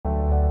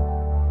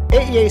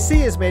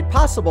AEAC is made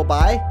possible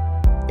by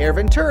Air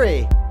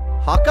Venturi,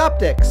 Hawk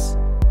Optics,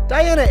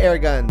 Diana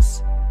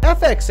Airguns,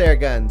 FX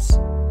Airguns,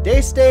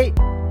 Daystate,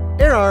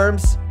 Air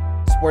Arms,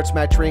 Sports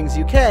Match Rings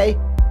UK,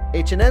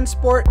 H&N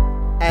Sport,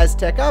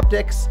 Aztec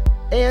Optics,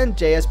 and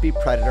JSB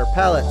Predator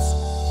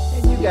Pellets.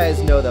 And you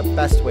guys know the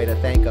best way to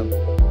thank them.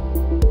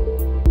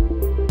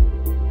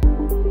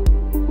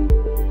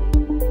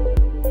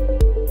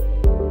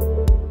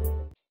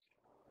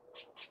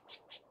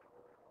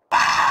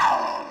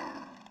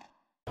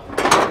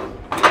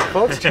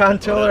 Folks, Jon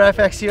Tueller,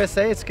 FX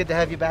U.S.A. It's good to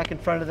have you back in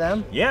front of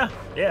them. Yeah,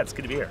 it's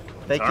good to be here.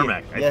 Thank you.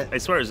 RMAC. I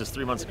swear it was just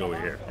 3 months ago we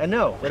were here. I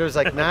know, but it was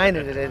like 9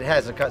 and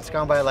it's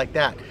gone by like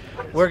that.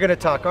 We're going to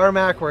talk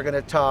RMAC, we're going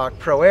to talk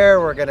Pro Air,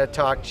 we're going to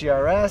talk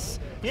GRS,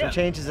 some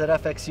changes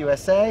at FX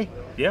U.S.A.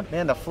 Yeah.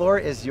 Man, the floor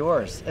is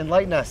yours.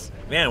 Enlighten us.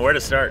 Man, where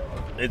to start?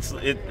 I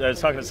was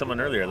talking to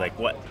someone earlier, like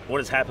what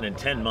has happened in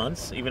 10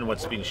 months, even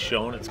what's being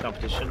shown at this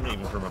competition,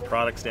 even from a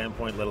product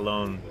standpoint, let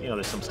alone,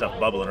 there's some stuff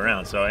bubbling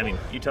around. So, I mean,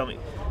 you tell me.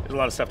 There's a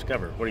lot of stuff to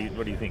cover. What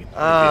do you think?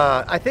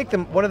 I think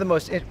one of the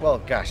most, well,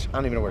 gosh, I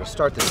don't even know where to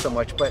start this so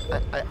much, but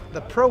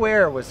the Pro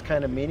Air was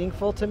kind of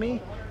meaningful to me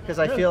because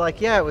I feel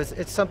like,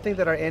 it's something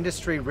that our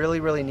industry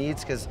really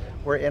needs because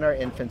we're in our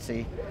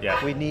infancy.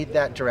 Yeah. We need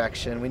that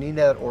direction. We need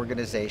that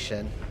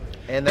organization.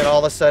 And then all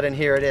of a sudden,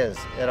 here it is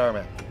at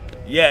RMAC.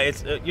 Yeah,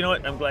 it's, you know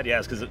what, I'm glad you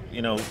asked because,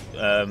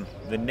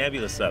 the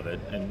nebulous of it,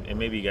 and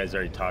maybe you guys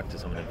already talked to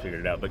someone and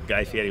figured it out, but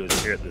Guy Fieri was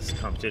here at this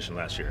competition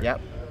last year.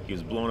 Yep. He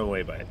was blown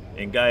away by it.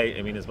 And Guy,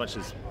 I mean, as much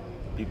as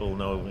people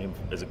know him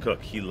as a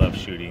cook, he loves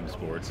shooting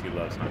sports, he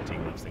loves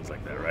hunting, loves things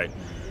like that, right?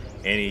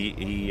 And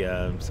he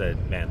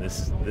said, man,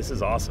 this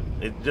is awesome.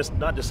 It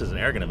not just as an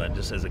airgun event,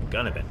 just as a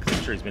gun event, because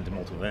I'm sure he's been to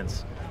multiple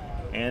events.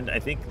 And I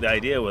think the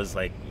idea was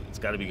like, it's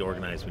got to be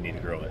organized, we need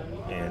to grow it.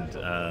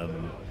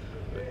 And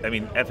I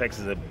mean, FX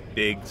is a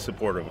big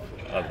supporter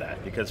of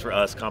that, because for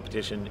us,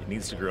 competition, it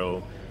needs to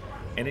grow.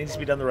 And it needs to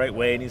be done the right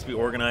way. It needs to be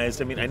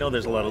organized. I mean, I know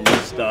there's a lot of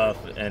loose stuff,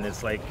 and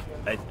it's like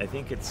I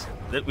think it's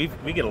that we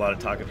get a lot of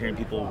talk of hearing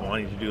people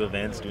wanting to do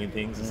events, doing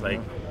things. It's like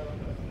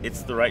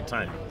it's the right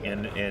time,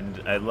 and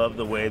I love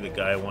the way the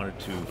guy wanted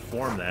to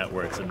form that,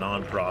 where it's a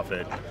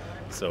non-profit,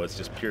 so it's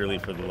just purely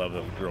for the love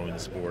of growing the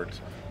sport.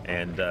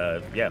 And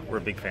we're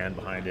a big fan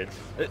behind it.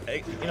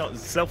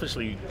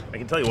 Selfishly, I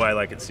can tell you why I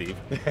like it, Steve.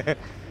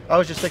 I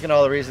was just thinking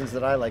all the reasons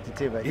that I liked it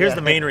too, but here's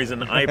the main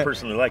reason I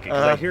personally like it,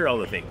 because I hear all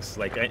the things.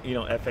 Like,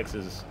 FX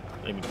is,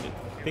 I mean,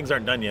 things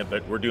aren't done yet,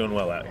 but we're doing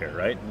well out here,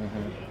 right?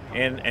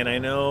 And I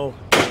know,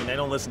 I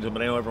don't listen to them,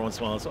 but I know every once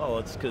in a while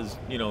it's because,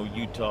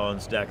 Utah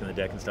and stacking the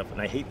deck and stuff,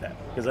 and I hate that,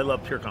 because I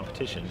love pure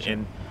competition.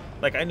 And,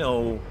 like, I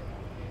know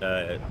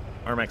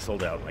RMAC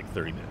sold out in like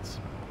 30 minutes.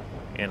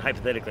 And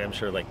hypothetically, I'm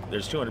sure, like,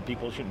 there's 200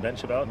 people shooting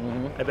bench about.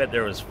 I bet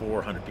there was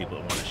 400 people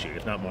that want to shoot,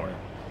 if not more.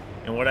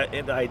 And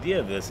the idea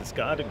of this, it's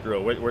got to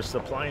grow. Where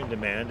supply and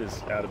demand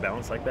is out of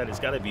balance like that, it's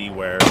got to be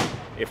where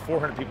if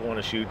 400 people want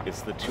to shoot,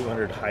 it's the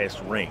 200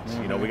 highest ranked.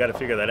 We got to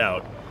figure that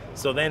out.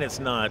 So then it's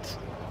not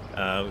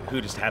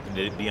who just happened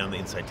to be on the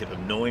inside tip of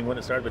knowing when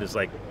it started, but it's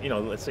like,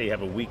 let's say you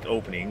have a week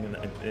opening,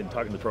 and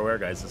talking to the Pro Air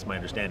guys, that's my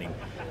understanding.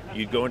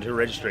 You'd go into a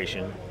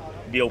registration,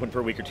 be open for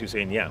a week or two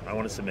saying, yeah, I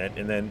want to submit,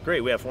 and then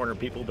great, we have 400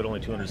 people but only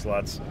 200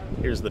 slots,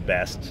 here's the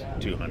best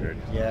 200.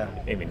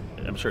 I mean,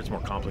 I'm sure it's more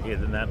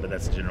complicated than that, but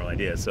that's the general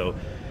idea. So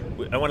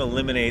I want to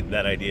eliminate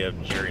that idea of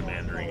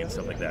gerrymandering and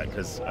stuff like that,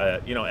 because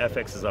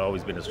FX has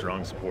always been a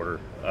strong supporter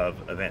of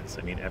events.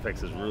 I mean,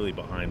 FX is really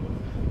behind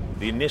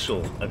the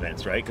initial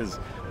events, right? Because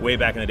way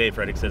back in the day,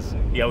 Frederick says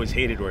he always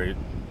hated where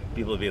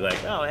people would be like,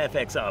 oh,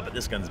 FX, but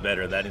this gun's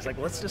better than that. And he's like,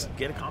 well, let's just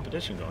get a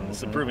competition going.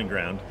 It's a proving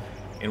ground.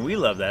 And we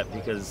love that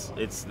because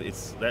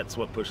that's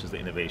what pushes the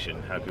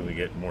innovation. How can we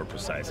get more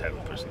precise? How do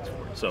we push things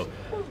forward? So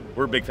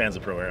we're big fans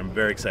of Pro Air. I'm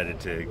very excited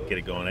to get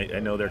it going. I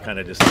know they're kind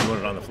of just doing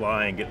it on the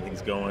fly and getting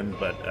things going,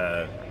 but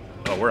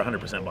we're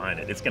 100% behind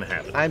it. It's going to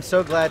happen. I'm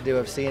so glad to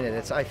have seen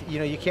it.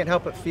 You can't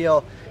help but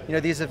feel,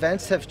 these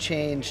events have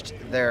changed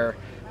their,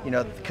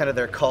 kind of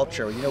their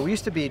culture. We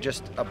used to be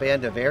just a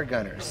band of air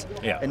gunners.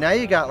 Yeah. And now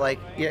you got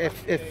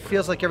it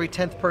feels like every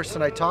 10th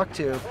person I talk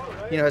to,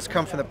 has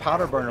come from the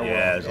powder burner world.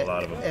 Yeah, there's a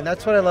lot of them. And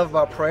that's what I love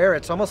about Pro Air.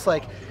 It's almost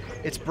like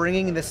it's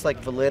bringing this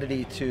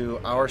validity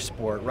to our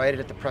sport right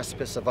at the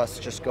precipice of us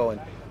just going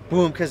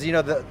boom, because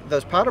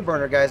those powder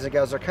burner guys and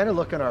gals are kind of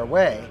looking our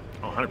way.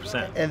 Oh,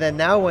 100%. And then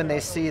now when they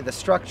see the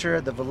structure,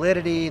 the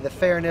validity, the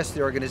fairness,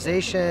 the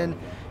organization,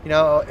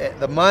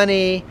 the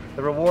money,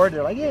 the reward,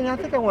 they're like, yeah, I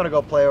think I want to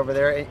go play over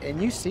there.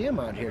 And you see them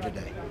out here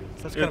today.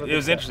 So that's it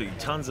was interesting.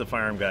 Tons of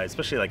firearm guys,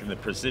 especially like in the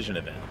precision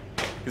event.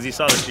 Because you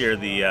saw this year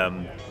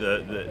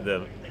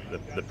the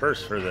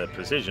purse for the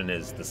precision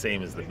is the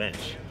same as the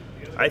bench.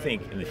 I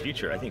think in the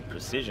future,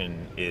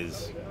 precision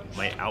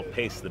might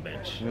outpace the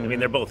bench. I mean,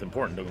 they're both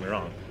important, don't get me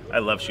wrong. I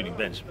love shooting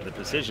bench, but the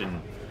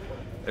precision,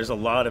 there's a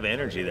lot of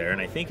energy there, and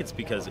I think it's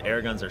because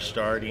air guns are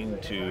starting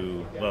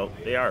to, well,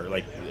 they are,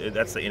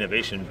 that's the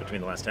innovation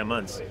between the last 10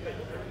 months.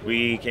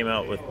 We came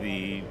out with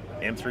the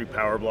M3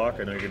 power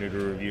block. I know you're going to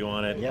do a review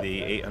on it. Yep.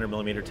 The 800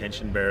 millimeter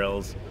tension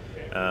barrels.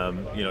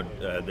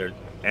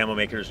 ammo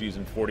makers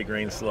using 40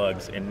 grain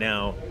slugs, and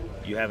now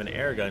you have an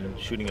air gun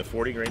shooting a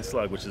 40 grain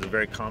slug, which is a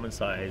very common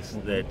size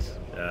that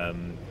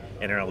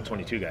NRL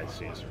 22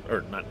 guys use,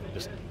 or not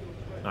just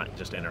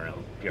NRL,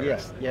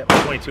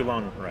 GRS, 22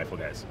 long rifle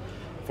guys.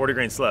 40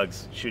 grain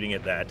slugs shooting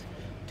at that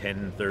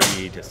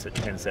 1030 to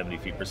 1070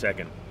 feet per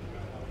second.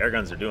 Air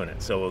guns are doing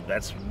it, so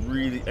that's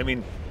really, I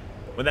mean,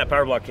 when that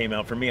power block came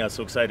out, for me, I was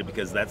so excited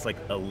because that's like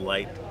a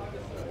light,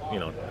 you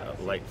know,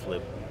 a light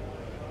flip.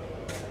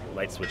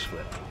 Light switch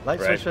flip.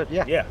 Light switch flip,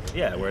 yeah.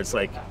 Yeah, where it's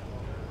like,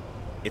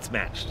 it's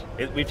matched.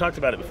 We've talked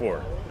about it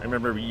before. I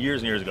remember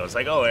years and years ago, it's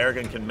like, oh,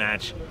 airgun can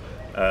match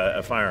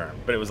a firearm.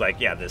 But it was like,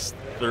 yeah, this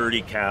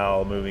 30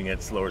 cal moving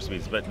at slower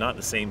speeds, but not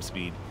the same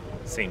speed,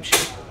 same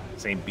shape,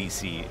 same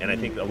BC. And I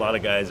think a lot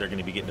of guys are going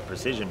to be getting to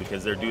precision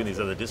because they're doing these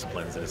other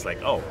disciplines. And it's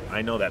like, oh,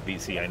 I know that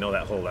BC, I know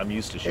that hold, I'm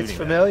used to shooting. It's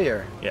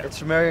familiar. Yeah. It's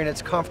familiar and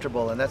it's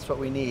comfortable, and that's what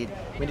we need.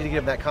 We need to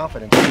give them that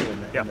confidence too,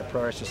 and the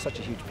Pro is just such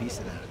a huge piece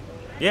of that.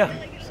 Yeah.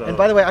 So. And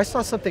by the way, I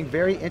saw something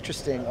very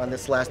interesting on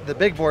this the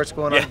big board's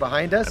going on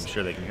behind us. I'm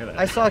sure they can hear that.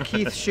 I saw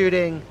Keith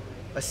shooting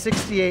a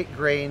 68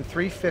 grain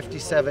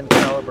 357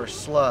 caliber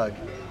slug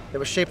that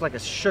was shaped like a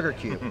sugar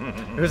cube.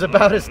 It was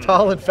about as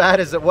tall and fat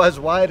as it was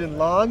wide and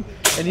long,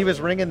 and he was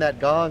ringing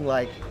that gong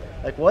like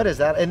what is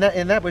that? And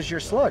that was your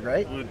slug,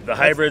 right? The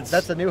hybrids.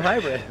 That's a new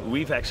hybrid.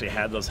 We've actually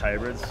had those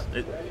hybrids.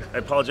 I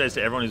apologize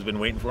to everyone who's been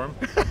waiting for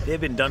them. They've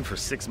been done for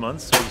 6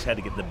 months, so we just had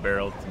to get the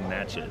barrel to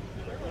match it.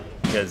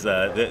 Because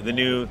the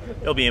new,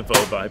 it'll be info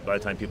by the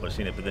time people are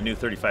seeing it, but the new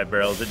 35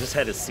 barrels, it just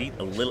had a seat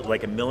a little,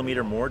 like a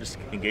millimeter more, just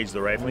to engage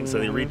the rifling. So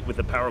with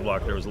the power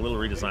block, there was a little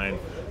redesign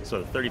so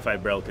the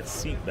 35 barrel could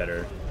seat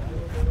better.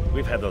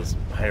 We've had those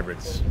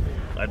hybrids.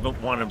 I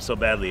wanted them so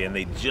badly, and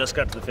they just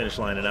got to the finish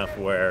line enough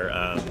where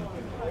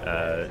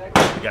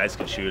the guys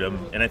could shoot them.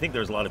 And I think there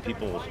was a lot of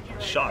people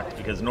shocked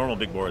because normal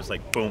big bore is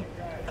like boom,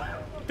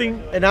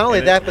 ding. And not only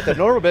that, but the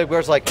normal big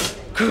bore is like,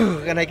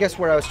 and I guess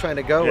where I was trying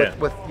to go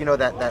with you know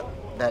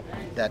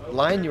that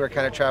line you were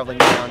kind of traveling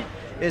down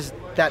is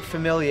that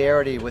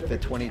familiarity with the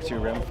 22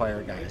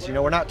 rimfire guys. You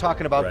know, we're not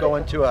talking about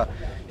going to a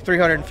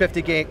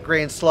 350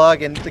 grain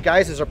slug and the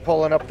guys are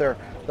pulling up their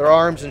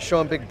arms and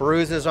showing big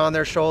bruises on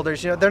their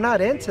shoulders. You know, they're not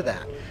into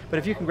that. But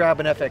if you can grab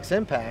an FX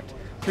Impact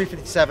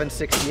 357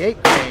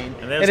 68 grain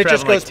and it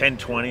just goes like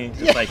 10-20,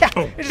 just like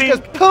boom, it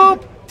just goes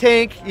pump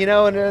tank, you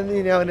know,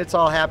 and it's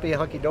all happy,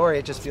 hunky dory.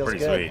 It just feels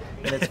pretty good,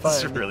 sweet. And it's fun.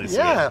 It's really sweet.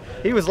 Yeah,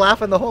 he was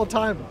laughing the whole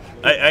time.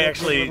 I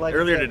actually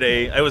earlier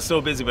today I was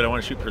so busy, but I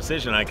want to shoot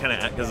precision. I kind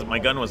of because my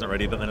gun wasn't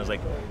ready, but then I was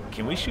like,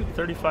 can we shoot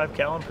 35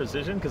 cal in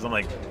precision? Because I'm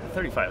like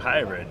 35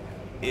 hybrid.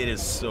 It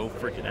is so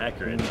freaking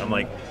accurate. I'm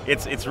like,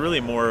 it's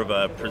really more of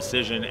a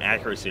precision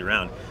accuracy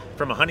round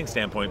from a hunting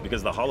standpoint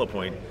because the hollow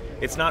point,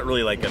 it's not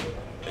really like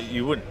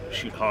you wouldn't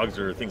shoot hogs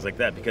or things like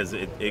that because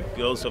it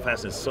goes so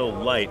fast and it's so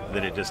light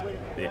that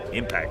it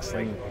impacts.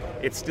 Like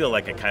it's still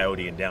like a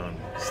coyote and down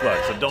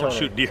slug. So don't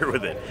shoot deer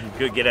with it. You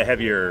could get a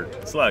heavier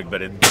slug,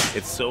 but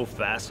it's so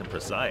fast and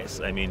precise.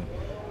 I mean,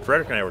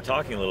 Frederick and I were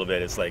talking a little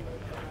bit. It's like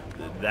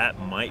that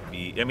might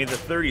be. I mean, the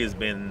 30 has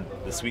been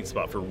the sweet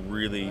spot for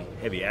really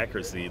heavy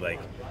accuracy. Like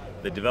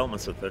the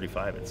developments of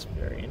 35, it's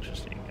very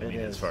interesting. I mean,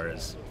 as far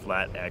as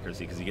flat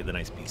accuracy, because you get the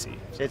nice PC.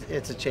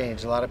 It's a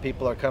change. A lot of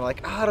people are kind of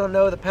like, oh, I don't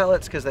know the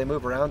pellets because they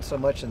move around so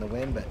much in the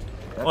wind. But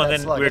well,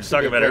 then we were just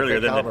talking about earlier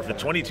the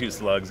 22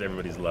 slugs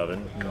everybody's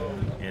loving,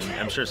 and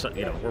I'm sure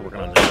we're working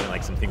on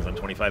like some things on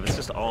 25. It's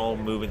just all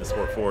moving the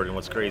sport forward. And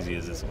what's crazy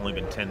is it's only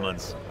been 10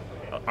 months.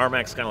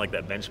 RMAC's kind of like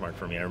that benchmark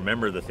for me. I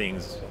remember the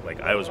things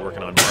like I was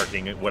working on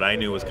marketing, what I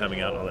knew was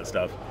coming out, and all that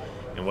stuff,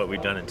 and what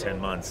we've done in 10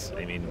 months.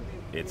 I mean,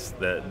 it's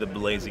the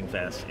blazing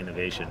fast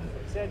innovation,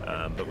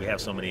 but we have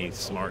so many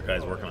smart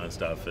guys working on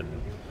stuff, and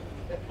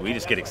we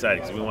just get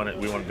excited because we want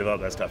to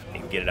develop that stuff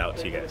and get it out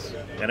to you guys.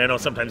 And I know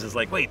sometimes it's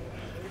like, wait,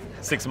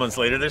 6 months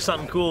later, there's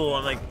something cool.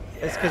 I'm like,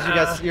 it's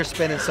because you're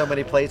spinning so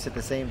many plates at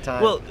the same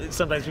time. Well,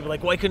 sometimes people are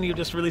like, why couldn't you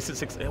just release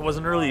it it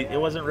wasn't early, it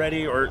wasn't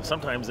ready, or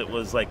sometimes it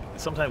was like,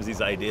 sometimes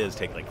these ideas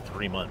take like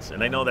 3 months.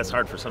 And I know that's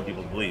hard for some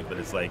people to believe, but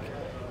it's like,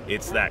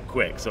 it's that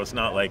quick. So it's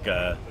not like,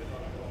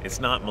 it's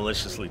not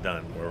maliciously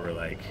done where we're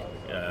like,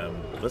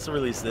 let's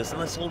release this and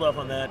let's hold off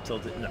on that till,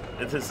 no.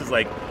 This is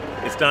like,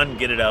 it's done,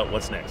 get it out,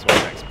 what's next,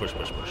 push,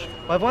 push, push.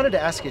 Well, I wanted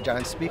to ask you,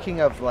 John, speaking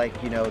of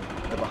like, you know,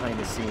 the behind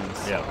the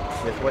scenes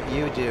with what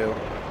you do,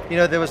 you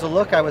know, there was a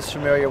look I was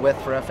familiar with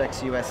for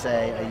FX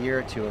U.S.A. a year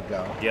or two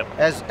ago. Yep.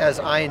 As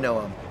I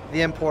know him,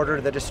 the importer,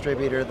 the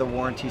distributor, the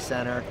warranty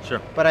center. Sure.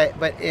 But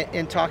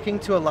in talking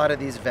to a lot of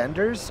these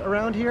vendors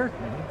around here,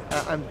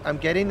 I'm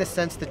getting the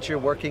sense that you're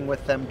working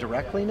with them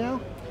directly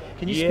now.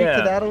 Can you speak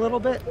to that a little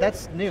bit?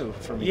 That's new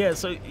for me. Yeah.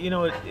 So you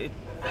know,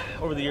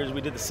 over the years we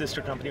did the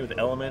sister company with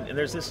Element, and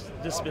there's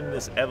just been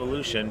this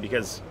evolution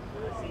because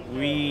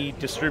we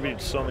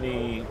distributed so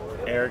many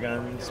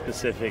airgun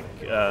specific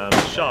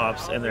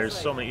shops, and there's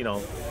so many, you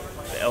know,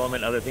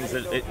 Element, other things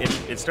that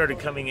it started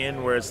coming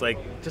in where it's like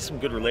just some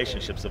good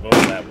relationships of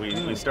overlap.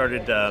 We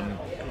started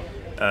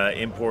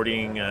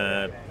importing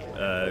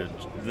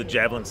the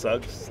Javelin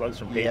Slugs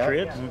from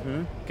Patriot,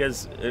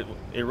 because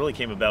it really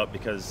came about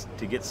because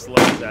to get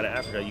slugs out of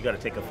Africa, you got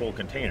to take a full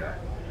container.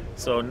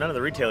 So none of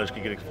the retailers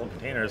could get a full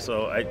container.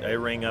 So I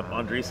rang up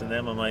Andres and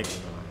them. I'm like,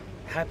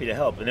 happy to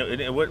help. And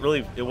it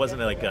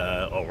wasn't like,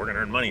 oh, we're gonna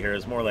earn money here.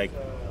 It's more like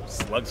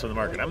slugs from the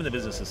market. I'm in the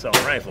business of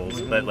selling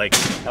rifles, but like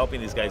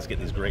helping these guys get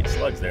these great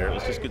slugs there. It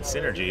was just good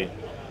synergy.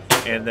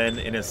 And then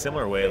in a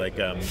similar way, like,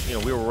 you know,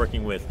 we were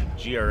working with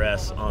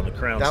GRS on the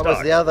Crown stock. That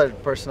was the other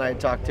person I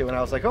had talked to, and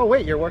I was like, oh,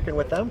 wait, you're working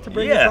with them to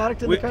bring the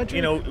product in the country?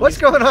 You know, what's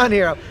going on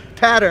here?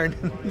 Pattern.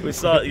 We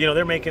saw, you know,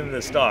 they're making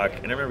the stock,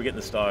 and I remember getting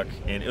the stock,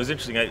 and it was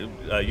interesting.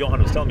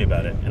 Johan was telling me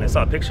about it, and I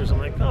saw pictures. I'm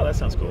like, oh, that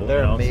sounds cool.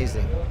 They're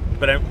amazing.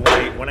 But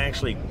when I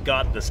actually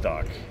got the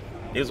stock,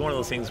 it was one of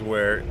those things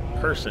where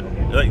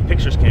like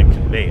pictures can't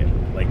convey it.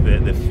 Like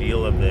the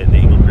feel of the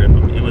eagle grip.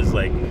 It was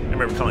like, I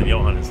remember telling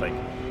Johan, it's like,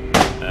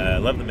 I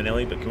love the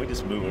Manili, but can we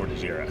just move over to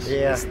GRS?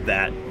 Yeah. It's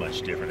that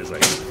much different. It's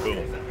like,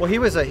 boom. Well, he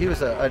was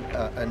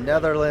a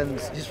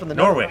Netherlands. He's from the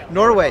Norway.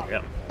 Norway.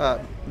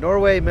 Yeah.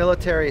 Norway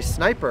military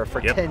sniper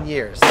for Yep. 10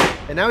 years,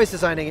 and now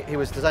he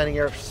was designing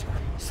air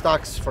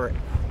stocks for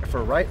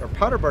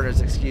powder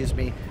burners, excuse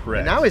me. Correct.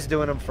 And now he's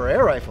doing them for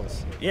air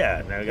rifles.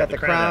 Yeah. Now we Got the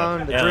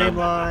Crown, the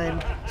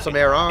Dreamline, some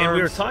air arms. And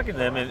we were talking to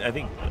them, and I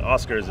think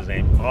Oscar is his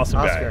name. Awesome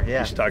Oscar, guy. yeah.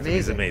 You should talk to him.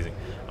 He's amazing.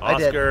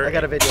 Oscar, I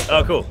got a video.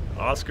 Oh, cool.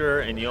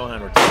 Oscar and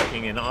Johan were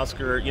talking, and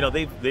Oscar, you know,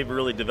 they've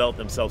really developed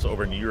themselves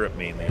over in Europe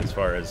mainly, as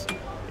far as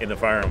in the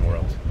firearm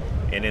world.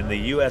 And in the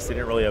U.S., they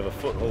didn't really have a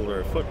foothold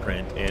or a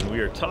footprint. And we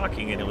were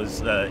talking, and it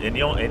was, and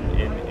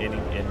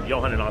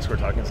Johan and Oscar were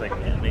talking. It's like,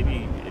 man,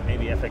 maybe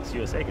FX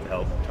U.S.A. could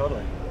help.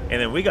 Totally.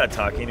 And then we got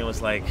talking. It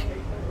was like,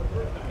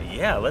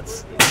 yeah,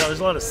 let's. You know,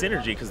 there's a lot of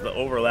synergy because the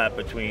overlap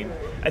between.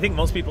 I think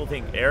most people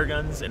think air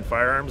guns and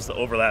firearms. The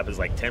overlap is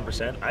like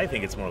 10%. I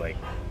think it's more like,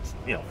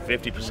 you know,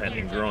 50%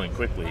 and growing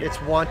quickly. It's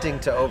wanting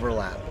to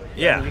overlap.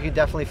 Yeah, I mean, you can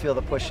definitely feel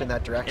the push in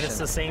that direction. And it's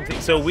the same thing.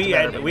 So we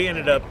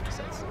ended up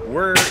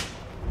we're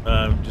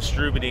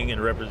distributing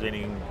and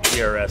representing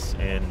GRS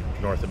in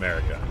North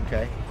America.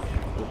 Okay.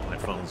 Oop, my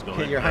phone's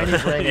going. Your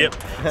Heine's ringing. Yep.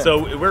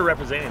 So we're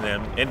representing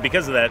them, and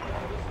because of that,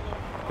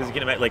 because you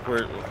can imagine, like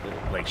we're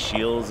like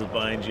Shields is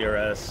buying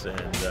GRS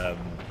and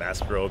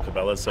Bass Pro,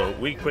 Cabela. So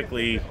we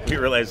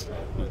realized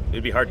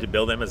it'd be hard to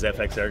build them as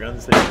FX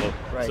Airguns.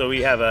 Right. So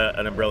we have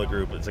an umbrella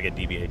group. It's like a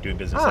DBA, doing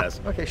business as.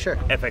 Okay, sure.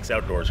 FX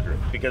Outdoors group,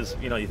 because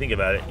you know you think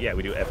about it. Yeah,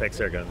 we do FX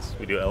Airguns,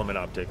 we do Element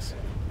Optics,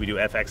 we do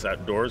FX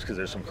Outdoors because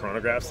there's some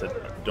chronographs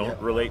that don't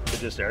relate to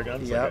just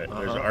airguns. Yep. Like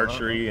there's an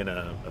archery and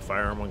a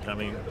firearm one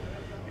coming,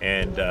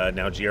 and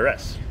now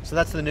GRS. So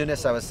that's the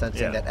newness I was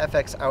sensing. Yeah. That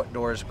FX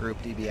Outdoors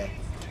group DBA.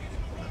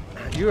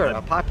 You are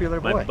a popular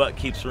boy. My butt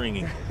keeps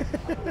ringing.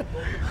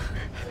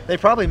 They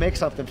probably make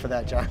something for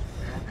that, John.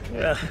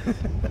 Yeah.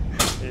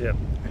 Yeah.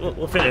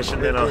 We'll finish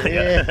and then I'll.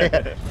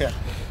 Yeah.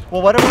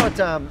 Well, what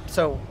about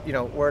so you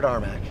know we're at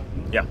RMAC.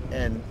 Yeah.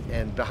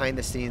 And behind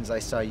the scenes, I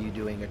saw you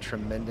doing a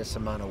tremendous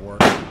amount of work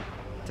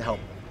to help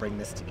bring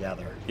this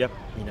together. Yep.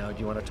 You know, do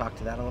you want to talk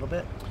to that a little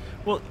bit?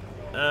 Well,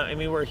 I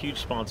mean, we're a huge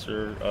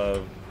sponsor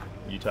of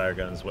U.S.A.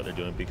 Airguns, what they're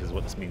doing, because of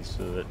what this means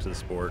to the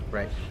sport.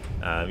 Right.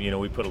 You know,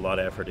 we put a lot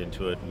of effort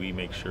into it. We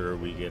make sure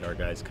we get our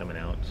guys coming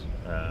out,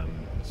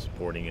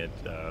 supporting it.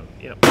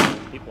 You know,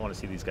 people want to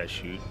see these guys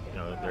shoot. You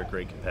know, they're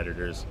great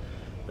competitors.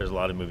 There's a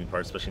lot of moving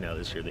parts, especially now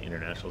this year. The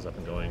international's up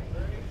and going.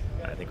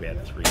 I think we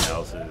had 3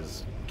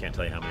 houses. Can't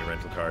tell you how many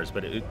rental cars,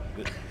 but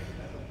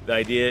the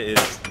idea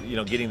is, you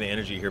know, getting the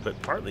energy here.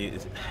 But partly,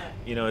 is,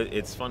 you know,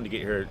 it's fun to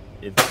get here.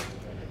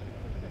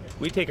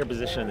 We take our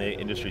position in the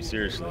industry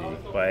seriously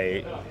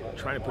by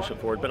trying to push it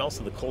forward, but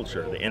also the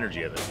culture, the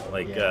energy of it.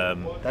 Like,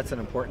 that's an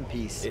important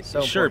piece.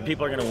 Sure,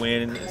 people are going to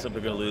win, and some are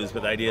going to lose,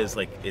 but the idea is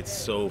like it's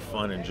so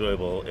fun,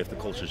 enjoyable if the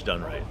culture's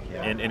done right.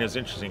 Yeah. And it was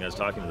interesting. I was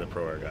talking to the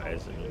pro air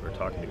guys, and we were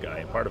talking to Guy,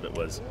 and part of it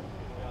was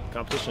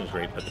competition is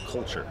great, but the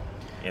culture,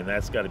 and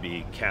that's got to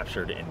be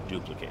captured and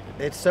duplicated.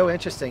 It's so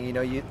interesting. You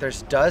know,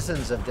 there's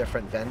dozens of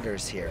different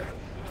vendors here.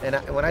 And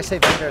when I say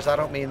vendors, I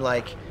don't mean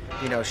like,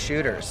 you know,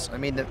 shooters. I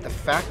mean the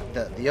fact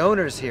that the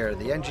owners here,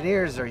 the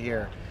engineers are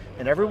here,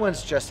 and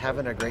everyone's just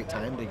having a great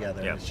time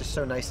together. Yeah. It's just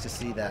so nice to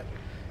see that,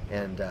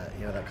 and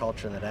you know, that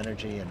culture and that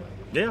energy. And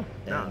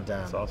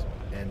that's awesome.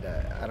 And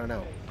I don't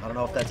know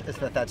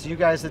if that's you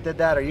guys that did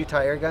that or U.S.A.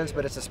 Airguns,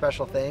 but it's a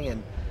special thing,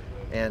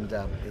 and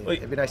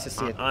it'd be nice to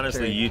see it.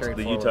 Honestly, carried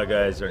the forward. U.S.A.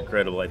 guys are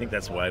incredible. I think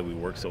that's why we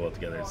work so well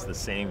together. It's the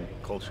same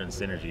culture and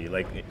synergy.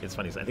 Like, it's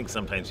funny. I think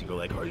sometimes you go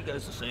like, "Are you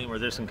guys the same?" Or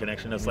there's some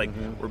connection. It's like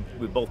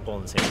we both pull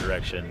in the same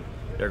direction.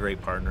 They're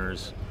great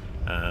partners.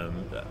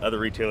 Other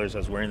retailers, I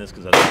was wearing this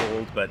because I was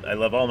told, but I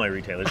love all my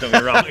retailers. Don't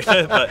get me wrong,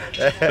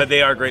 but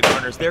they are great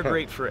partners. They're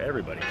great for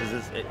everybody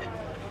because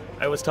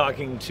I was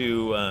talking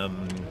to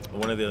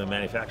one of the other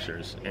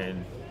manufacturers,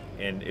 and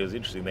it was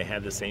interesting. They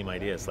had the same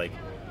idea. It's like,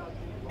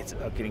 it's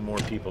about getting more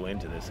people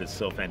into this. It's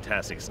so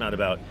fantastic. It's not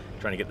about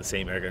trying to get the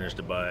same airgunners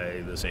to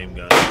buy the same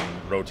gun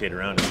and rotate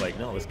around. It's like,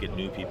 no, let's get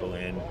new people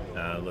in.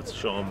 Let's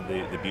show them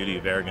the beauty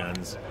of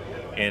airguns.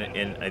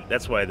 And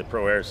that's why the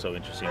Pro Air is so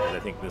interesting, because I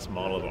think this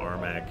model of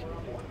RMAC,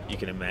 you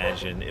can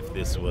imagine if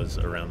this was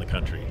around the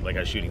country. Like,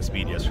 I was shooting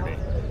speed yesterday,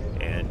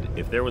 and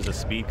if there was a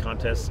speed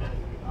contest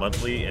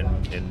monthly in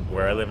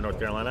where I live in North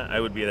Carolina, I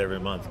would be there every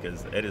month,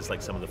 because it is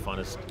like some of the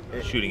funnest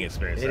shooting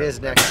experiences. It is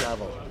next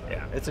level.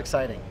 Yeah, it's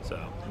exciting. So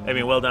I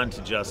mean, well done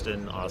to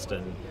Justin,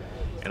 Austin,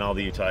 and all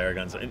the Utah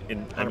Airguns.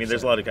 And I mean,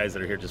 there's a lot of guys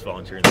that are here just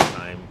volunteering their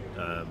time,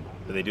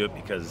 but they do it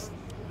because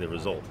the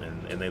result,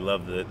 and they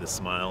love the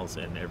smiles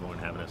and everyone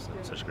having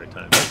such a great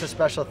time. It's a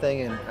special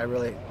thing, and I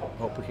really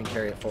hope we can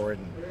carry it forward.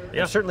 And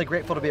yeah. I'm certainly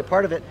grateful to be a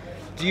part of it.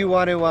 Do you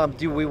want to?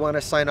 Do we want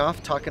to sign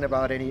off talking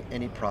about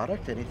any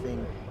product,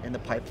 anything in the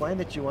pipeline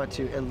that you want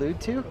to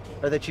allude to,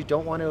 or that you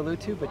don't want to allude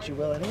to, but you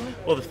will anyway?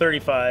 Well, the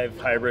 35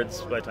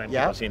 hybrids. By the time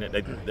people have seen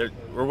it,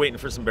 we're waiting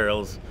for some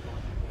barrels.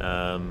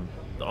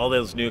 All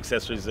those new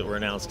accessories that were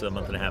announced a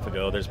month and a half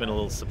ago. There's been a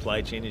little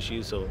supply chain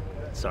issue, so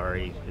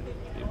sorry,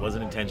 it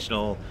wasn't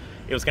intentional.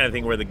 It was kind of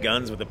thing where the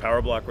guns with the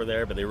power block were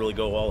there, but they really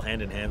go all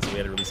hand in hand, so we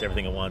had to release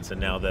everything at once, and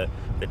now the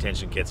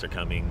tension kits are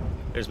coming.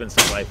 There's been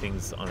supply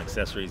things on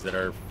accessories that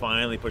are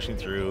finally pushing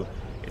through.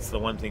 It's the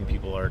one thing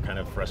people are kind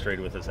of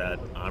frustrated with us at.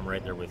 I'm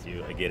right there with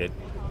you. I get it.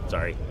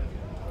 Sorry.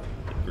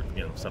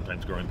 You know,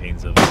 sometimes growing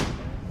pains of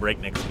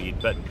breakneck speed,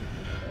 but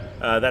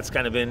that's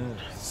kind of been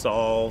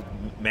solved.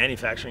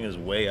 Manufacturing is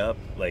way up.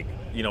 Like,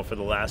 you know, for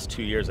the last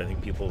 2 years, I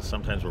think people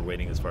sometimes were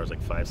waiting as far as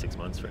like 5-6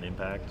 months for an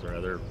Impact or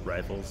other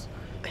rifles,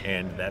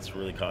 and that's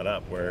really caught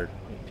up where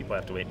people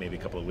have to wait maybe a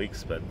couple of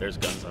weeks, but there's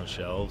guns on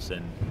shelves,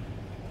 and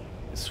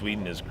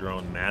Sweden has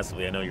grown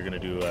massively. I know you're going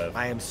to do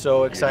I am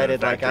so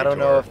excited. Like, I don't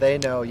know if they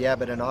know,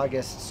 but in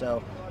August,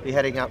 so we're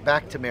heading out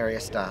back to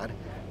Mariestad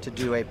to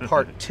do a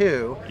part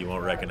 2. You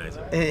won't recognize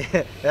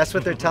it. That's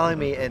what they're telling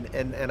me,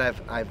 and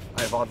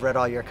I've read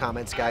all your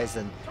comments, guys,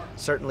 and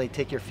certainly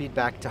take your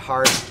feedback to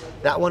heart.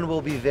 That one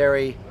will be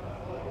very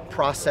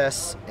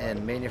process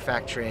and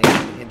manufacturing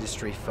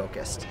industry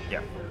focused.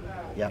 Yeah.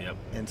 Yep.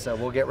 And so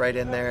we'll get right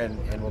in there, and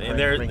we'll bring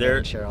in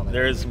and share all that.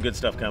 There is some good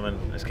stuff coming.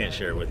 I just can't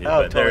share it with you,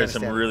 but totally there is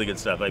some really good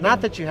stuff.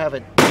 Not that you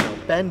haven't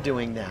been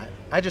doing that.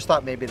 I just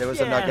thought maybe there was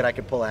a nugget I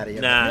could pull out of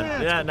you.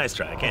 Nah, nice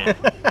try. I can't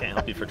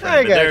help you for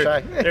trying.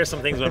 But there's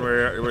some things when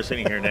we're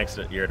sitting here next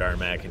year at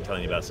RMAC and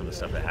telling you about some of the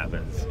stuff that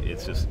happens.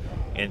 It's just,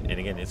 and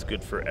again, it's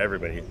good for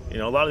everybody. You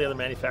know, a lot of the other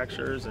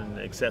manufacturers and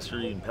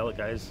accessory and pellet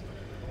guys,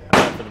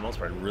 for the most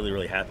part, are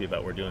really happy about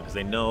what we're doing, because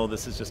they know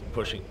this is just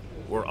pushing.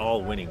 We're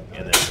all winning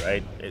in this,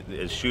 right?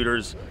 As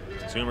shooters,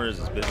 consumers,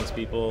 as business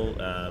people,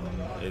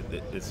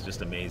 it's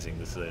just amazing.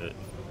 This is a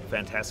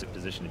fantastic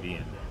position to be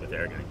in with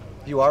Airgun.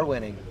 You are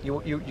winning.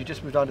 You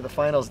just moved on to the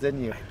finals,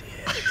 didn't you?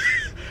 I did.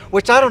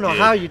 Which I don't know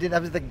how you did.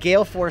 That was the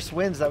gale force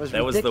winds. That was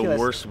ridiculous. That was the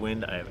worst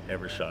wind I've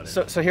ever shot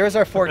in. So here's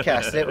our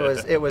forecast.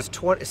 It was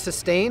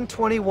sustained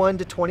 21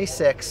 to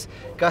 26,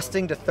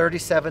 gusting to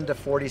 37 to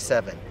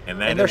 47.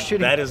 And they're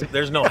shooting.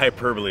 There's no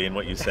hyperbole in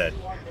what you said.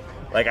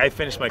 Like, I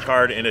finished my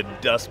card and a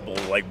dust bowl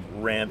like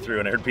ran through,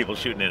 and I heard people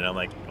shooting it, and I'm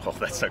like, oh,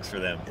 that sucks for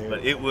them.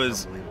 But it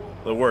was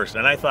the worst.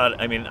 And I thought,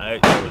 I mean,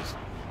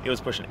 it was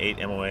pushing 8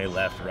 MOA,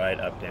 left, right,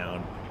 up, down.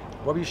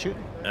 What were you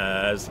shooting? It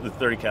was the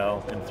 30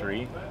 cal in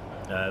 3,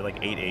 like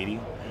 880,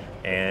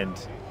 and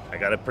I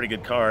got a pretty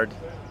good card.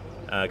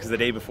 Because the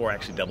day before I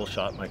actually double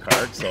shot my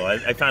card, so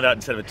I found out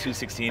instead of a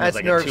 216, it was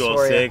like a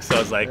 206. So I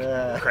was like,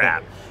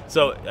 crap.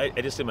 So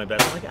I just did my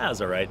best. I'm like, it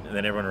was all right. And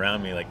then everyone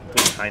around me, like,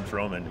 including Hein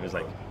Froman, was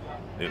like,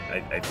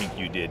 I think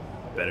you did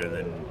better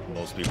than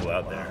most people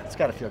out there. It's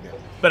got to feel good.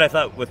 But I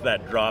thought with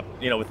that drop,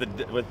 you know,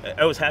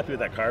 I was happy with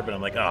that card, but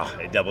I'm like,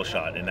 I double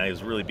shot, and I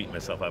was really beating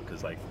myself up,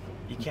 because, like,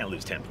 you can't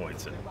lose 10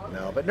 points.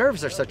 No, but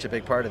nerves are such a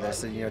big part of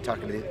this. And, you know,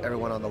 talking to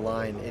everyone on the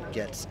line, it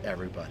gets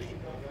everybody.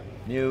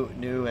 New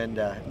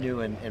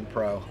and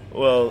pro.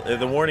 Well,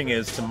 the warning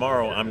is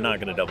tomorrow I'm not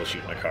going to double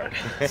shoot my card,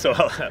 so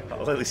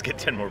I'll at least get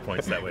 10 more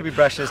points that way. He'll be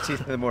brushing his teeth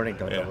in the morning.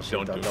 Don't double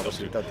shoot. Don't double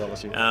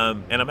shoot.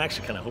 And I'm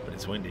actually kind of hoping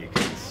it's windy,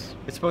 because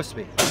it's supposed to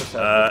be.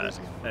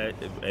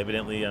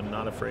 Evidently, I'm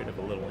not afraid of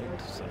a little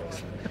wind. So.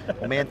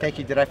 Well, man, thank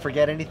you. Did I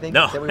forget anything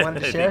that we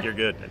wanted to share? I think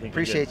you're good.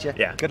 Appreciate you.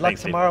 Yeah. Good luck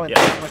tomorrow, and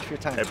thanks so much for your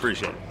time. I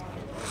appreciate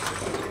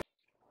it.